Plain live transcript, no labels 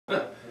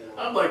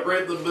I'm like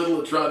right in the middle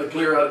of trying to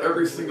clear out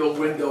every single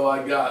window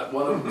I got.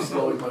 One of them is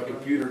slowing my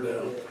computer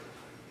down,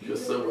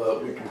 just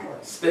so we can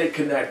stay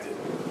connected.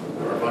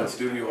 Our fine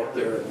studio up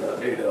there in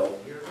Adel,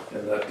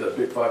 and that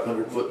big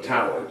 500-foot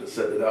tower to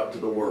send it out to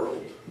the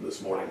world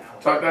this morning.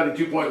 Talk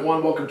 92.1,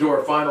 welcome to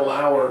our final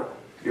hour.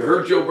 You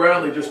heard Joe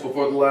Brownlee just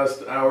before the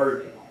last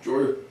hour.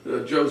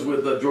 Joe's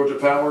with Georgia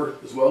Power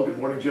as well. Good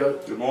morning,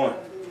 Joe. Good morning.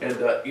 And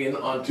in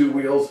on two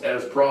wheels,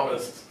 as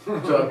promised,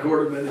 John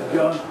Quarterman. And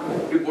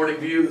John, good morning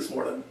to you this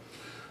morning.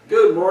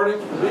 Good morning.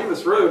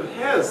 Beavis Road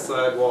has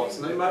sidewalks,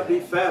 and they might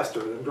be faster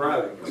than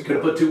driving. We could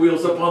have put two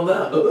wheels up on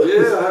that.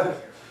 Yeah,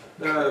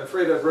 I'm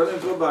afraid I've run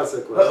into a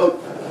bicyclist.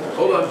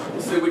 Hold on.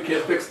 Let's see if we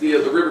can't fix the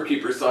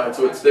Riverkeeper sign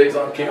so it stays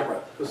on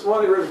camera. The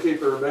Suwannee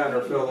Riverkeeper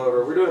banner fell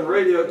over. We're doing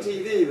radio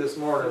TV this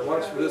morning.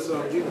 Watch for this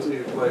on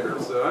YouTube later.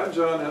 So I'm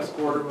John S.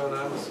 Quarterman.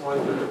 I'm the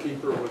Suwannee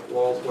Riverkeeper with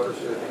WWALS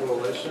Watershed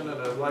Coalition,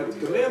 and I'd like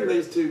to commend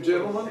these two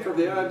gentlemen for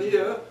the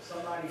idea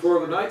for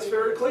the Knights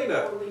Ferry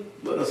cleanup.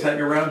 Let us hang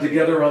around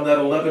together on that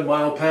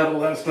 11-mile paddle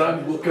last time,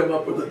 and we'll come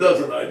up with a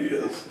dozen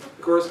ideas.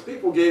 Of course,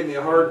 people gave me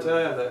a hard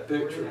time, that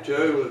picture of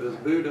Joe with his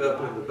boot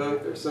up in the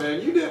boat. They're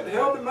saying, you didn't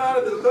help him out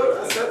of the boat.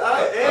 I said,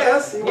 I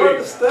asked. He wanted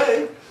to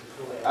stay.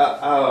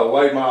 I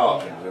weighed my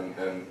options,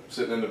 and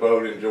sitting in the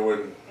boat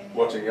enjoying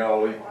watching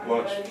y'all eat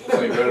lunch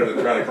seemed better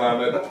than trying to climb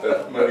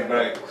that muddy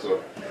bank.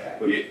 So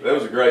that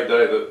was a great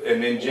day.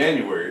 And in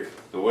January,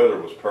 the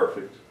weather was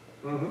perfect.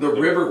 The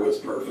river was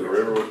perfect. The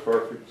river was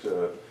perfect.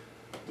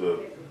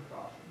 The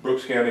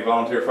Brooks County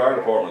Volunteer Fire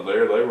Department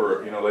there, they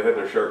were, they had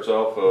their shirts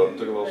off,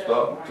 took a little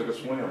stop and took a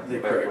swim. They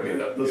cracked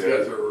me up. Those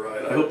guys are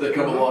right. I hope they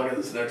come along in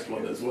this next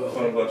one as well.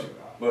 A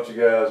bunch of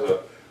guys.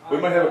 We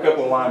may have a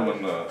couple of linemen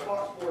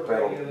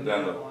paddle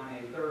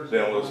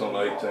down with us on the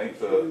 18th.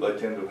 They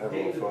tend to have a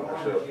little fun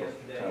themselves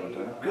from time to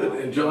time. Good.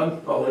 And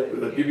John, I'll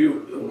give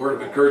you a word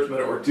of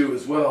encouragement or two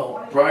as well.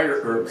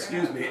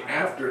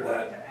 After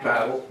that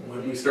paddle,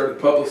 when we started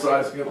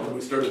publicizing it, when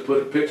we started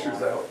putting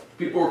pictures out,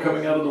 people were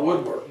coming out of the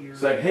woodwork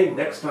saying, hey,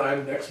 next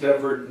time, next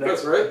effort,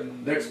 next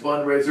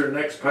fundraiser,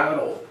 next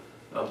paddle,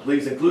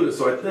 please include us.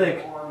 So I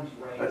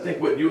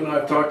think what you and I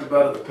have talked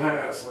about in the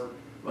past,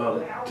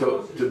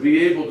 to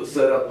be able to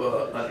set up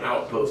an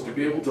outpost, to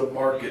be able to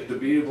market, to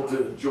be able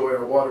to enjoy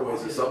our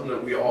waterways is something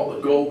that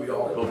a goal we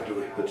all hope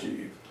to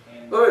achieve.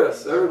 Oh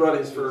yes,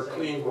 everybody's for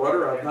clean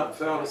water. I've not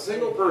found a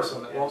single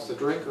person that wants to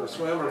drink or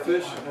swim or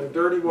fish in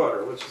dirty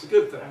water, which is a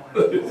good thing.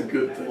 It's a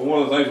good thing. Well,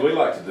 one of the things we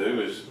like to do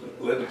is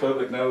let the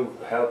public know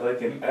how they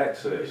can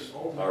access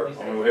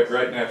we have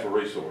great natural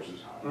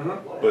resources,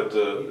 but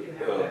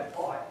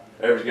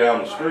average guy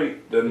on the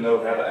street doesn't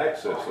know how to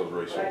access those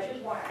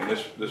resources. And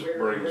this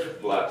brings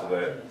light to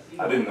that.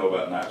 I didn't know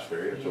about Knights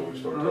Ferry until we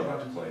started talking about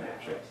the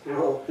cleanup.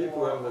 Well,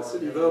 people in the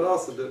city of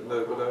Valdosta didn't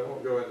know, but I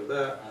won't go into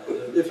that.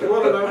 If you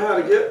want to know how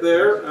to get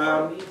there,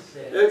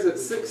 exit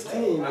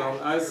 16 on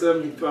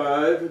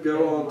I-75,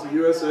 go on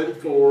to US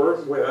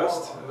 84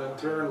 west, and then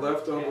turn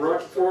left on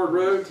Rocky Ford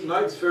Road to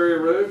Knights Ferry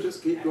Road.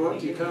 Just keep going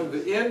till you come to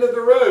the end of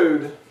the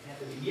road.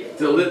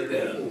 Till it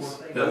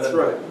ends. That's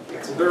right.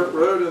 It's a dirt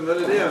road and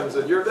then it ends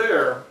and you're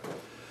there.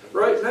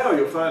 Right now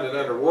you'll find it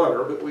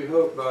underwater, but we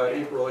hope by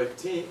April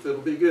 18th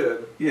it'll be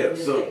good. Yeah,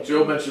 so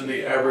Joe mentioned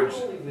the average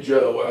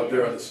Joe out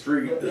there on the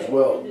street as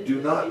well. Do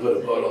not put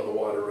a boat on the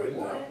water right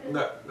now.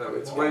 No,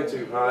 it's way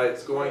too high.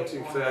 It's going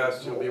too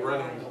fast. You'll be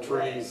running into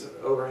trees.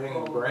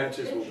 Overhanging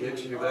branches will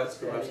get you. That's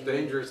the most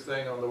dangerous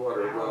thing on the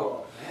water.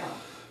 Well,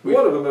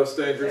 one of the most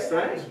dangerous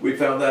things. We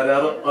found that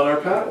out on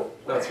our paddle.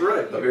 That's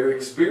right. A very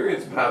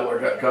experienced paddler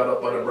got caught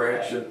up on a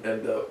branch and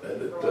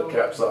it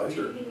capsized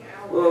her.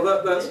 Well,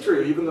 that's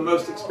true. Even the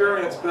most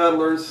experienced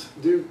paddlers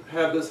do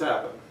have this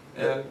happen.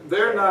 And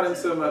they're not in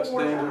so much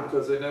danger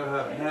because they know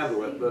how to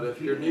handle it. But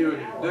if you're new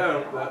and you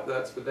don't,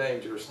 that's the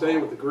danger. Stay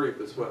with the group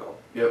as well.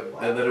 Yep.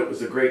 And then it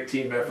was a great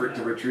team effort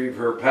to retrieve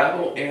her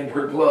paddle and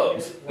her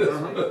gloves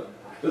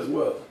as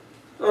well.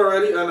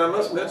 Alrighty, and I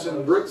must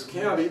mention Brooks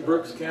County.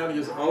 Brooks County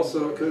is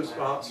also a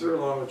co-sponsor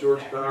along with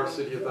Georgia Power,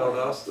 City of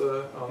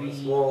Valdosta on this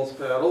WWALS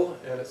paddle,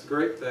 and it's a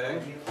great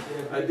thing.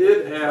 I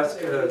did ask,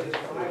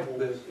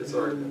 it's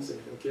already been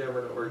seen on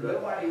camera, don't worry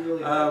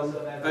about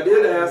it. I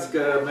did ask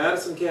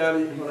Madison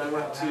County when I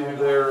went to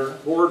their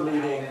board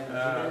meeting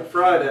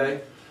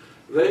Friday.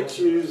 They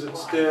choose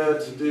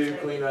instead to do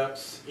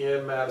cleanups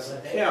in Madison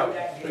County.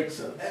 Makes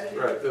sense.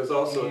 Right. There's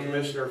also a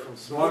commissioner from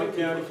Suwannee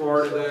County,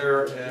 Florida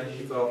there, and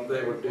he thought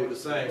they would do the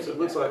same. So it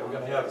looks like we're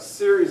going to have a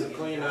series of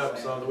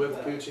cleanups on the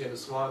Withlacoochee and the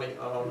Suwannee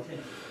on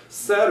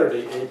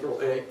Saturday, April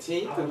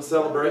 18th, in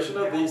celebration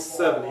of the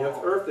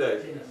 70th Earth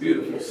Day.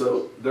 Beautiful.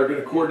 So they're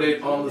going to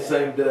coordinate on the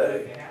same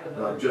day,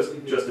 just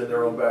in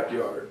their own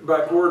backyard.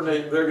 By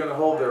coordinating, they're going to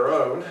hold their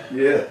own.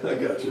 Yeah, I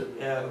got you.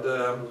 And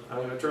I'm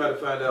going to try to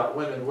find out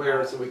when and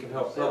where so we can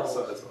help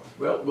publicize them.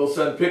 Well, we'll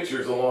send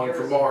pictures along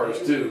from ours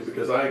too,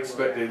 because I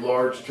expect a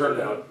large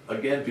turnout.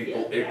 Again,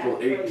 people, April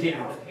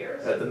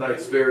 18th at the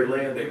Knights Ferry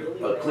Landing.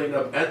 A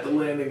cleanup at the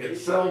landing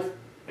itself,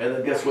 and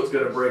then guess what's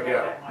going to break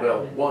out?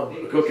 Well, one,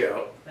 a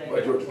cookout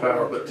by Georgia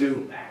Power, but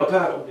two, a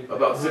paddle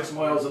about 6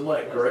 miles in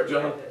length. Correct,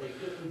 John?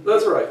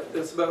 That's right.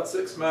 It's about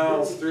 6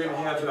 miles,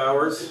 3.5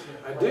 hours.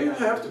 I do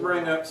have to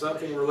bring up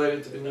something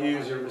related to the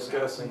news you were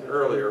discussing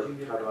earlier.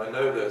 How do I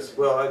know this?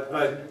 Well,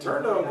 I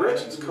turned on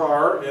Gretchen's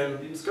car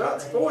and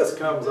Scott's voice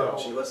comes on.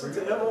 She listens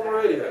to him on the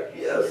radio.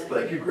 Yes,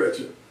 thank you,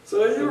 Gretchen.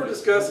 So you were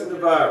discussing the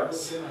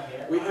virus.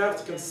 We have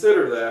to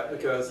consider that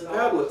because the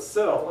paddle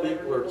itself,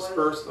 people are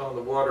dispersed on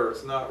the water.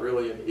 It's not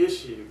really an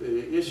issue.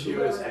 The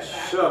issue is the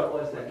shuttle.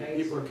 When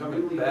people are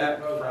coming back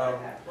from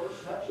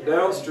the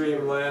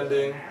downstream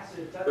landing,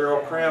 they're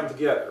all crammed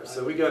together.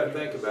 So we got to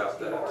think about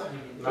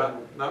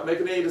that. Not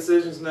making any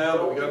decisions now,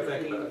 but we got to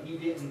think about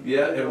it.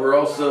 Yeah, and we're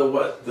also,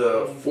 what,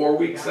 4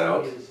 weeks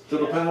out to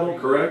the paddle,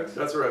 correct?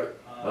 That's right.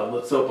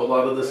 Let's hope a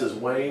lot of this has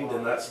waned,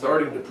 and that's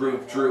starting to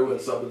prove true in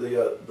some of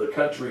the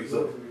countries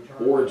of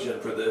origin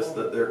for this,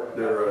 that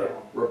their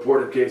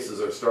reported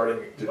cases are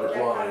starting to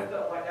decline.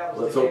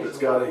 Let's hope it's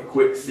got a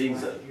quick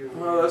season.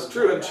 Well, that's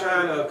true in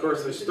China. Of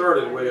course, they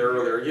started way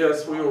earlier.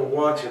 Yes, we will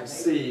watch and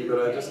see,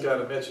 but I just got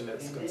to mention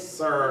its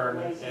concern.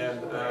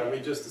 And we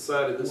just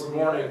decided this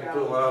morning to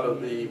pull out of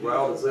the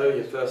Wild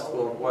Azalea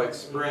Festival in White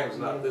Springs,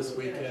 not this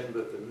weekend,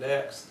 but the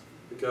next,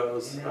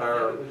 because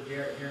our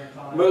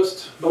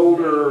most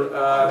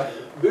older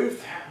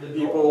booth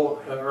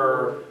people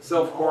are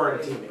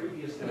self-quarantining.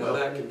 And in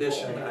that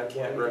condition, I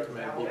can't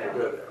recommend people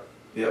go there.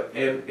 Yep,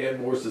 and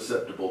more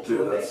susceptible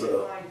too. That's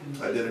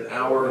I did an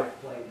hour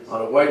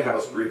on a White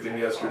House briefing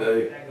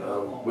yesterday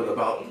with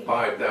about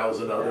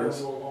 5,000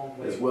 others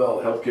as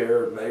well,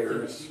 healthcare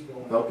mayors,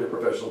 healthcare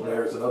professional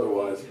mayors, and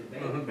otherwise.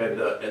 And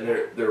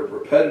their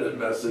repetitive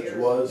message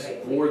was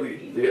for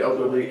the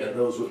elderly and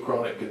those with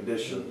chronic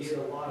conditions.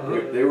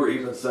 They were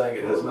even saying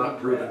it has not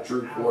proven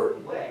true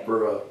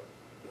for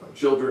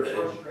children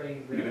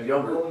and even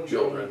younger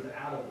children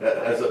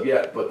as of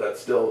yet, but that's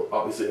still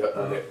obviously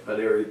an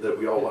area that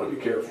we all want to be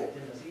careful.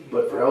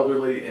 But for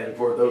elderly and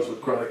for those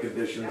with chronic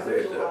conditions,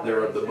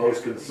 they're of the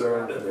most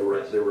concerned, and they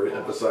were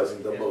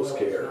emphasizing the most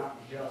care.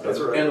 That's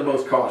right. And the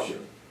most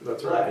caution.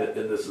 That's right.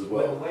 In this as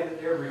well.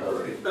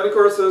 And of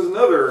course, there's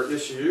another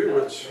issue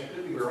which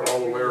we're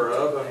all aware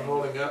of. I'm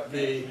holding up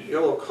the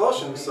yellow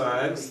caution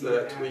signs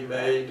that we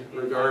made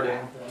regarding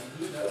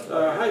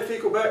high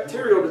fecal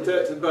bacterial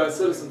detected by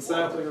citizen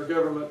sampling or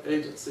government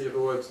agency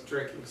avoids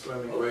drinking,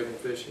 swimming, wading,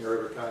 fishing, or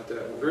other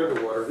contact with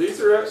river water.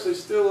 These are actually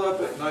still up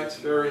at Knights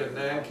Ferry in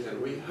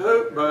Nankin. We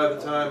hope by the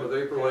time of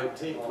April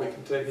 18th we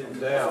can take them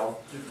down.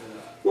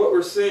 What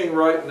we're seeing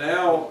right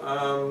now,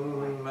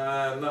 I'm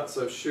not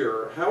so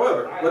sure.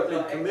 However, let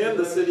me commend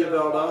the city of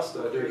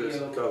Valdosta. I do this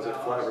because it's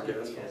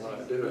flabbergasting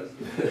when I do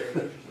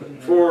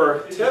it.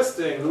 For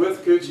testing the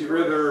Withlacoochee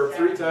River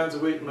 3 times a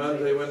week,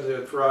 Monday, Wednesday,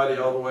 and Friday,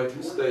 all the way to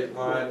the state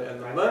line.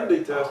 And the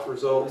Monday test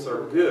results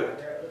are good,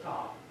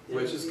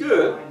 which is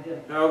good.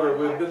 However,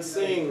 we've been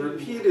seeing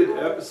repeated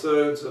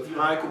episodes of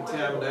high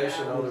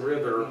contamination on the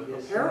river,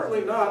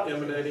 apparently not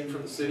emanating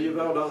from the city of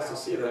Valdosta.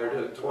 See that, I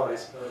did it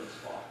twice.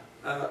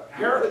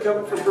 Apparently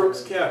coming from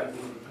Brooks County.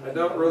 I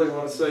don't really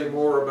want to say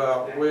more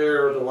about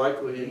where the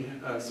likely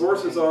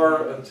sources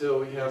are until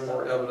we have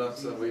more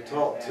evidence and we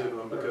talk to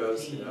them,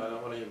 because I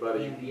don't want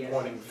anybody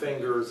pointing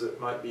fingers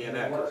that might be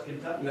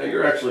inaccurate. Now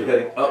you're actually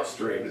heading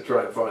upstream to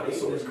try and find the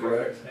source,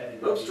 correct?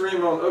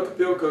 Upstream on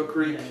Okapilco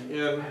Creek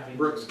in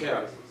Brooks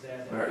County.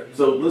 All right.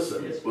 So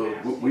listen,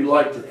 we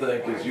like to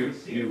think, as you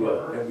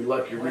and we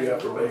like your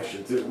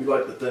reaffirmation too. We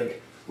like to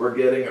think we're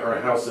getting our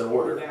house in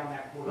order.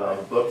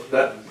 But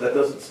that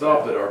doesn't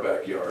stop at our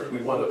backyard.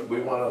 We want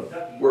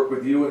to work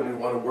with you, and we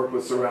want to work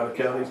with surrounding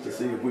counties to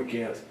see if we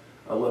can't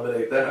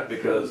eliminate that,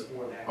 because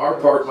our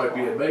part might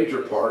be a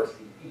major part,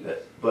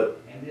 but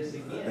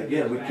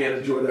again, we can't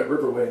enjoy that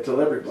riverway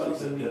until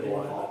everybody's in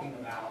alignment.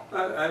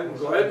 I'm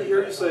glad to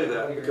hear you say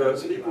that,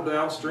 because people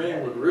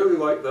downstream would really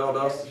like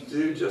Valdosta to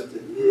do just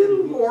a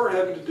little more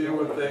having to do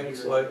with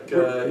things like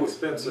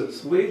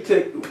expenses. We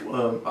take,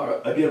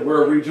 again,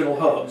 we're a regional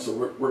hub, so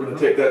we're going to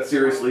take that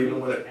seriously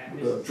even when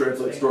it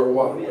translates to our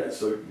waterways.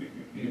 So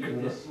you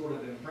can.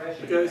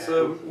 Okay,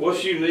 so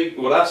what's unique?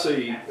 What I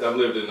see, I've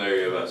lived in the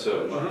area about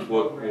 7 months.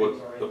 What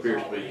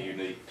appears to be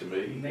unique to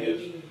me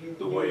is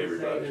the way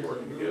everybody's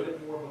working together.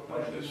 I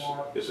mean,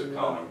 it's a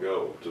common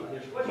goal to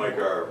make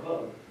our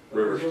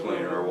rivers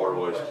cleaner, our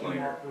waterways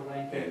cleaner,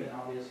 and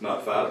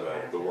not fight about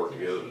it, but work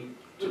together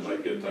to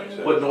make good things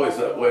happen. Wouldn't always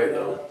that way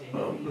though.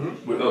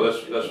 No,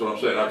 that's what I'm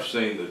saying. I've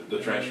seen the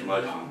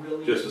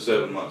transformation just the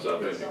 7 months I've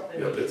been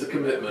here. Yep, it's a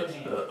commitment.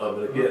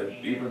 And again,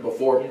 even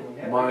before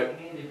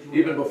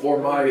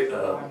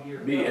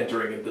me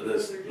entering into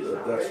this,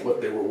 that's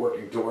what they were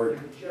working toward.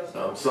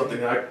 Something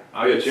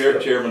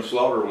Chairman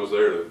Slaughter was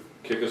there to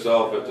kick us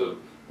off at the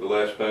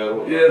last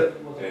paddle. Yeah.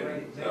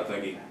 And I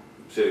think he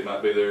said he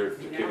might be there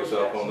to kick us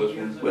off on this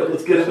one. Well,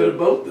 let's get him in a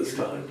boat this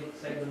time.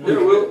 Yeah,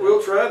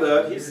 we'll try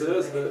that. He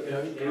says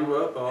that he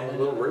grew up on the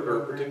Little River,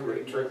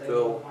 particularly at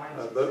Trickville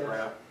boat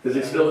ramp. Is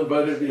he still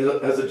invited? He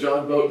has a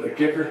John boat and a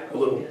kicker? A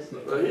little.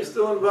 He's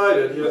still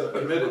invited. He hasn't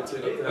committed to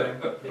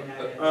anything.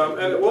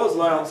 And it was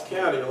Lowndes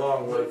County,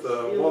 along with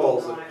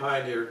WWALS, that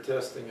pioneered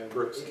testing in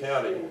Brooks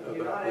County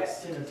about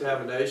this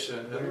contamination.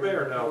 And the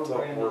mayor and I will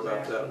talk more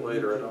about that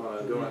later. I don't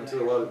want to go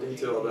into a lot of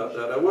detail about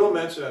that. I will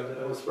mention,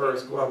 as far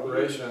as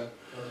cooperation,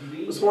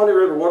 the Suwannee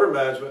River Water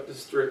Management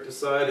District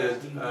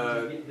decided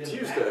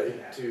Tuesday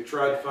to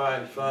try to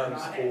find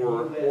funds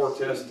for more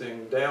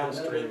testing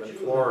downstream in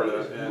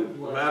Florida,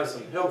 and the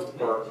Madison Health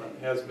Department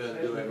has been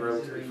doing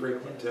relatively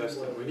frequent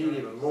testing. We need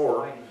even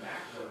more,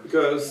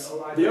 because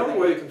the only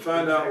way you can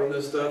find out when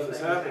this stuff is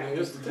happening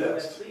is to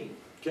test.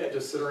 You can't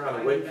just sit around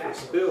and wait for a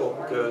spill,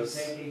 because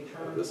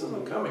this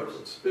isn't coming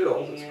from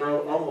spills. It's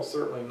almost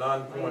certainly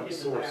non-point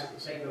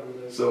sources.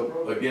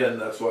 So again,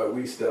 that's why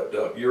we stepped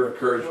up. Your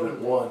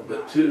encouragement, one,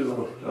 but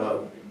two,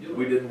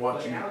 we didn't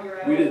want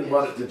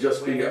it to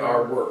just be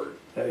our word.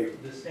 Hey,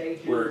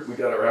 we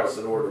got our house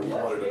in order. We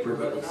wanted to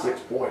prove it with 6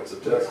 points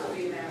of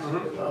testing,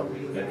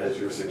 and as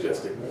you're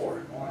suggesting,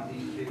 more.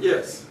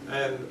 Yes,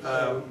 and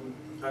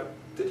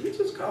did he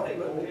just call me?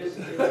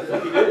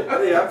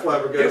 Hey, I'm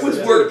flabbergasted. It was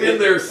worked in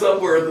there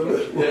somewhere in the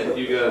middle.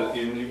 Yeah,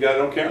 you got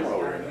it on camera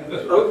over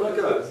here. Oh my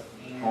God.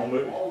 Home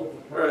movie.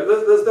 All right,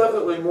 there's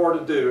definitely more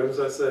to do. As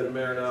I said, the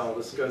mayor and I will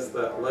discuss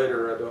that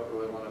later. I don't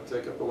really want to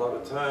take up a lot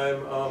of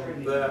time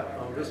on that,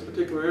 on this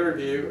particular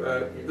interview.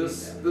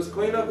 This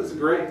cleanup is a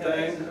great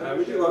thing.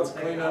 We do lots of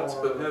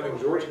cleanups, but having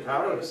Georgia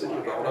Power and the city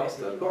of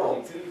Valdosta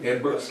involved.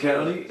 And Brooks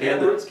County.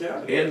 And Brooks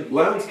County. And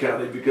Lowndes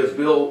County, because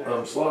Bill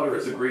Slaughter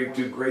has agreed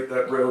to grate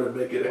that road and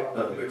make it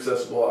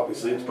accessible.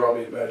 Obviously, it's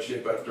probably in bad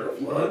shape after a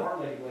flood.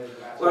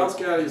 Lowndes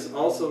County is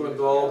also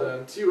involved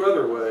in 2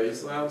 other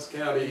ways. Lowndes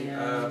County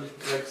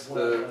makes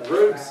the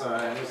road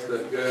signs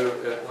that go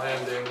at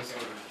landings,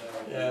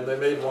 and they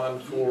made one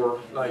for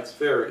Knight's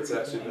Ferry. It's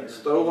actually been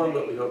stolen,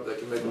 but we hope they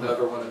can make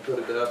another one and put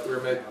it up.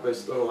 They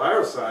stole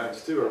our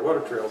signs too, our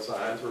water trail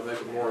signs. We're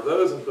making more of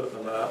those and putting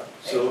them up.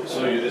 So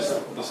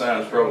the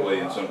sign is probably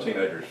in some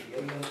teenager's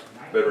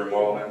bedroom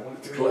wall now.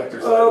 It's a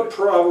collector's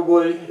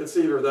Probably. It's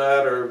either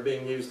that or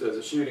being used as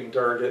a shooting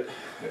target.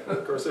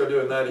 Of course, they're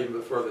doing that even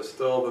before they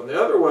stole them. The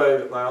other way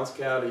that Lowndes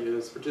County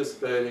is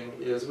participating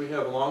is we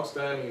have a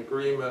long-standing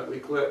agreement. We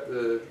collect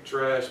the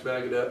trash,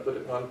 bag it up, put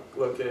it in one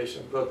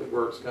location. Public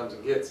Works comes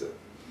and gets it.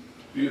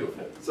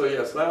 Beautiful. So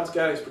yes, Lowndes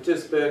County is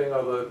participating,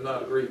 although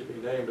not agreed to be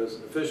named as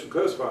an official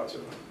co-sponsor.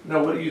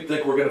 Now, what do you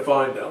think we're going to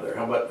find down there?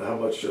 How many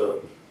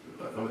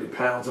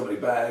pounds, how many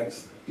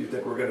bags do you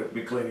think we're going to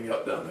be cleaning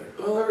up down there?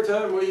 Well, every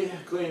time we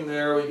clean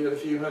there, we get a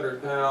few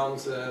hundred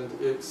pounds, and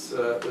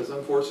there's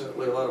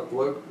unfortunately a lot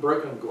of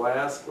broken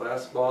glass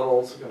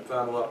bottles. We're going to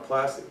find a lot of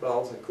plastic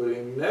bottles,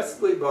 including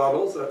Nestle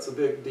bottles. That's a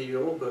big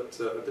deal, but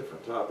a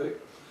different topic.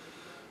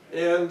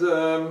 And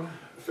a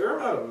fair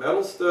amount of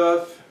metal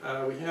stuff.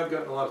 We have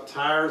gotten a lot of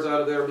tires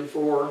out of there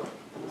before,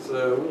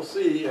 so we'll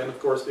see. And of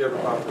course, the ever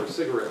popular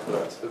cigarette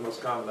butts, the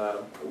most common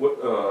item.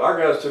 Our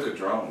guys took a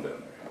drone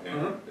down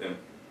there and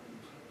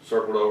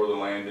circled over the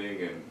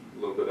landing and a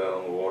little bit out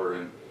on the water,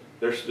 and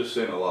they're just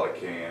seeing a lot of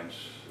cans,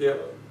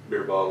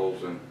 beer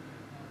bottles, and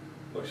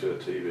like I said, a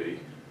TV.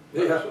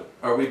 Yeah. So,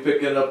 are we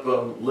picking up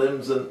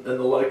limbs and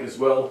the like as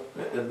well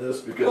in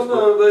this? Because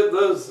well, no,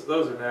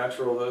 those are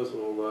natural. Those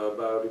will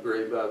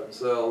biodegrade by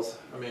themselves.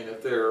 I mean,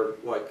 if they're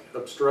like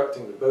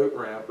obstructing the boat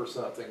ramp or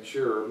something,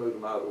 sure, move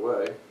them out of the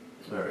way.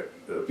 All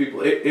right,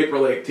 people,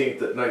 April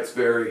 18th at Knight's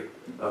Ferry.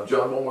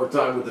 John, one more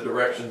time with the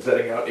directions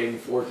heading out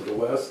 84 to the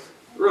west.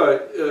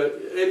 Right,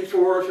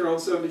 84, if you're on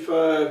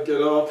 75,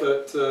 get off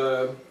at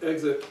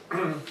exit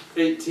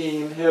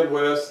 18, head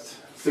west.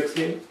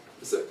 16?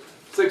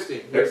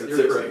 16. Exit You're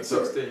 16, correct,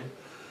 sorry. 16.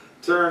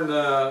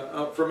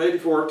 Turn from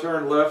 84,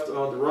 turn left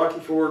on the Rocky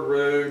Ford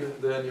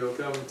Road, then you'll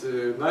come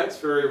to Knight's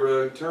Ferry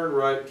Road, turn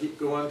right, keep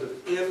going to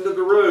the end of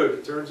the road.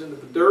 It turns into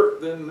the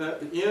dirt, then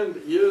at the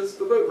end is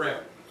the boat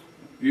ramp.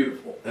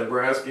 Beautiful. And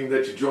we're asking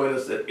that you join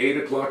us at 8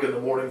 o'clock in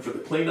the morning for the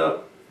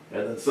cleanup,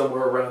 and then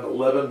somewhere around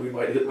 11 we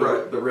might hit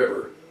the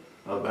river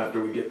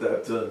after we get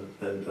that done.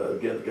 And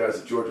again, the guys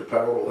at Georgia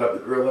Power will have the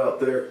grill out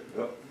there.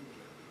 Yep.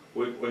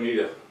 We need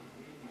a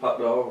hot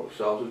dog,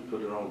 sausage,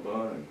 put it on a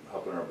bun, and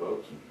hop in our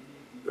boats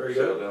and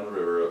sail down the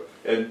river.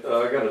 And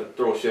I got to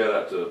throw a shout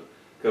out to a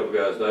couple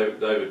guys.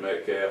 David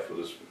Metcalf,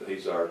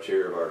 he's our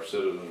chair of our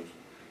citizens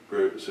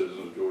group,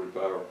 Citizens of Georgia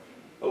Power.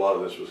 A lot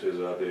of this was his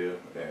idea,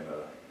 and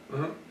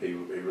he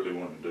really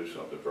wanted to do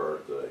something for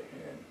Earth Day.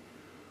 And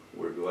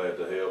we're glad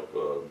to help.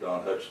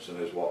 Don Hutchinson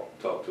has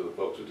talked to the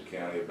folks at the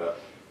county about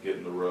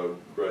getting the road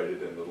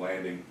graded and the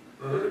landing.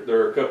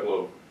 There are a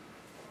couple of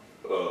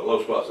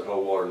low spots that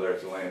hold water there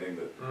at the landing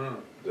that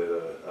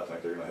I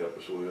think they're going to help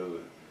us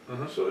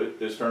with. So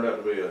it's turned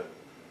out to be a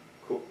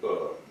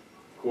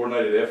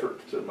coordinated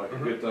effort to make a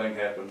good thing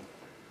happen.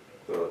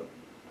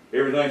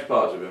 Everything's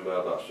positive in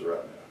Valdosta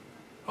right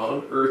now.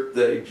 On Earth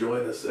Day,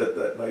 join us at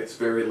that Knight's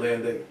Ferry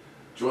landing.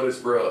 Join us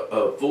for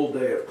a full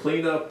day of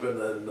cleanup, and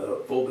then a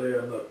full day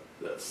on the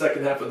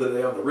second half of the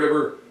day on the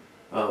river.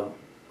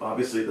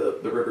 Obviously, the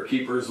River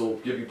Keepers will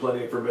give you plenty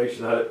of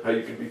information how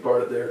you can be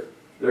part of their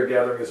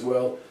gathering as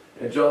well.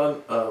 And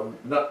John,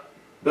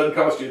 doesn't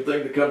cost you a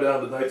thing to come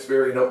down to Knights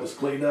Ferry and help us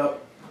clean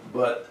up,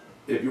 but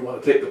if you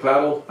want to take the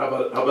paddle, how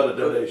about a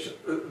donation?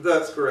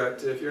 That's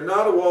correct. If you're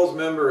not a WALS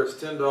member, it's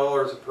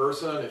 $10 a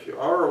person. If you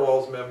are a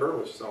WALS member,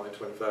 which is only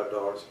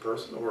 $25 a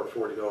person or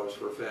 $40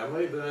 for a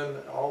family, then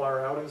all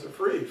our outings are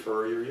free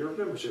for your year of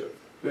membership.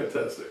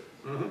 Fantastic.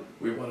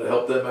 We want to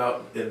help them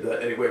out in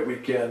any way we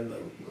can.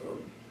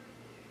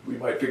 We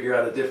might figure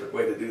out a different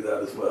way to do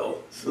that as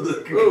well. So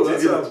that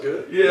that sounds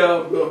good.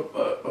 Yeah,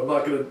 I'm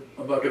not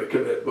gonna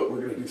commit, but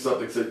we're gonna do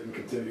something so you can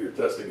continue your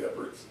testing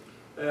efforts.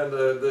 And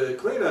the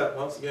cleanup,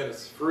 once again,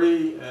 is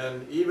free,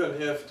 and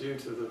even if due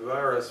to the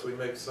virus we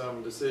make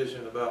some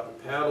decision about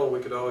the paddle, we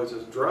could always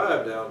just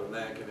drive down to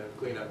Nankin and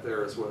clean up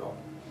there as well.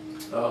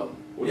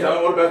 Well,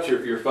 John, what about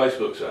your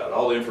Facebook site?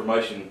 All the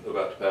information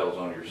about the paddles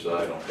on your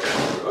site on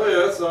Facebook. Oh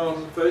yeah, it's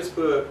on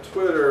Facebook,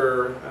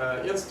 Twitter,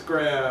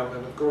 Instagram,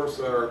 and of course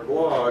our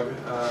blog.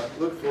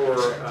 Look for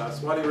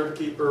Suwannee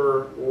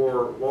Riverkeeper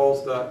or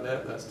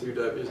WALS.net. That's two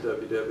W's,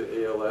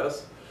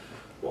 WWALS.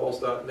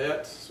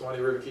 WALS.net,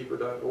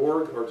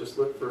 SuwanneeRiverkeeper.org, or just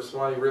look for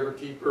Suwannee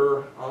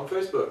Riverkeeper on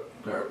Facebook.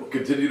 All right, we'll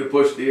continue to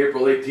push the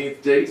April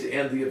 18th date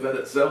and the event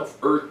itself,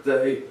 Earth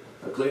Day,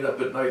 a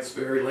cleanup at Knights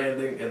Ferry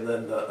Landing, and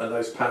then a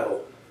nice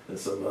paddle and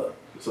some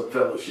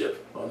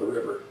fellowship on the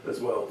river as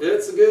well.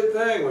 It's a good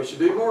thing. We should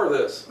do more of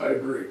this. I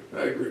agree.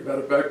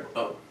 Matter of fact,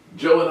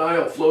 Joe and I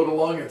will float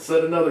along and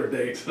set another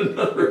date,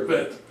 another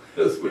event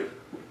as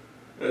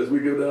we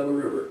go down the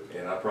river.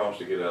 And I promise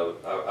to get out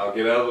of I'll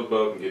get out of the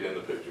boat and get in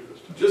the picture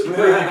this time. Just to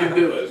prove you can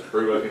do it. Just to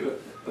prove I can do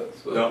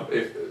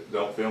it.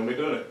 Don't film me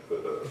doing it,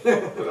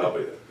 but I'll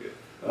be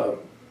there.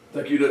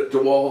 Thank you to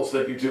WALS.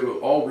 Thank you to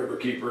all river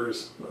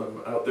keepers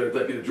out there.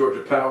 Thank you to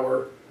Georgia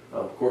Power.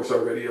 Of course, our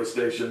radio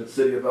station,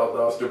 City of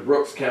Valdosta,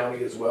 Brooks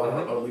County as well. I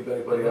don't want to leave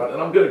anybody out.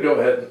 And I'm going to go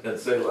ahead and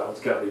say Lowndes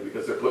County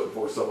because they're putting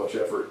forth so much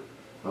effort,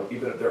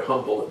 even if they're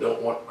humble and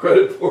don't want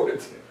credit for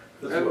it.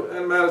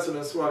 And Madison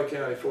and Suwannee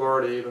County,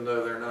 Florida, even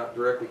though they're not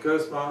directly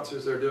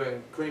co-sponsors, they're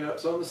doing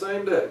cleanups on the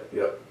same day.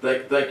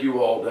 Yep. Thank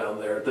you all down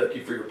there. Thank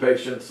you for your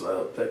patience.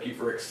 Thank you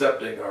for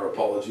accepting our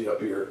apology up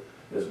here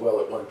as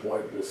well at one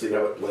point. We'll see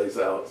how it plays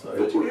out.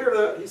 Did you hear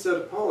that? He said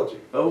apology.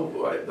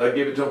 Oh, I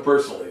gave it to him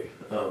personally.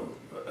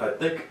 I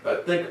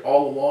think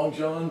all along,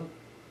 John,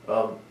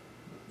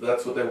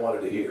 that's what they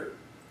wanted to hear.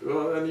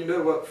 Well, and you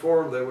know what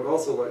form they would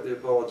also like the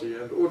apology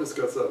in, but we'll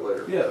discuss that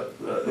later. Yeah.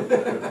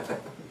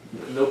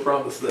 No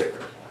promise there.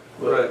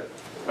 But, right.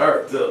 All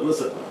right,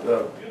 listen,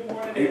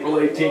 April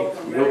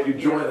 18th, we hope you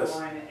join us.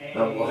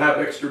 We'll have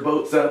extra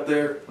boats out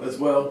there as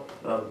well.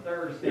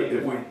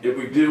 If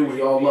we do,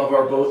 we all love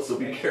our boats, so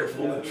be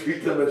careful and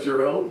treat them as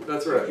your own.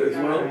 That's right. As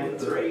well.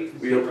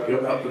 We hope you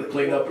come out for the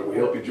cleanup, and we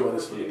hope you join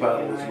us for the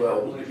paddle as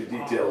well. We'll give you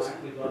details.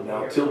 But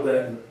now, till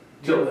then,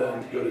 go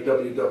to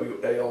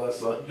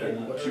WWALS,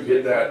 and once you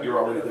hit that, you're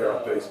already there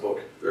on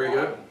Facebook. Very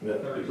good.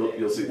 Yeah,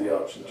 you'll see the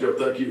options. Joe,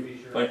 thank you.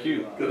 Thank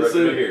you. Good to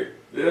see you here.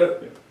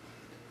 Yeah.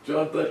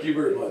 John, thank you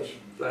very much.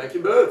 Thank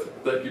you both.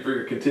 Thank you for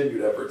your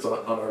continued efforts on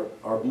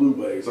our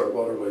blueways, our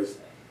waterways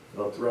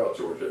throughout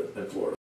Georgia and Florida.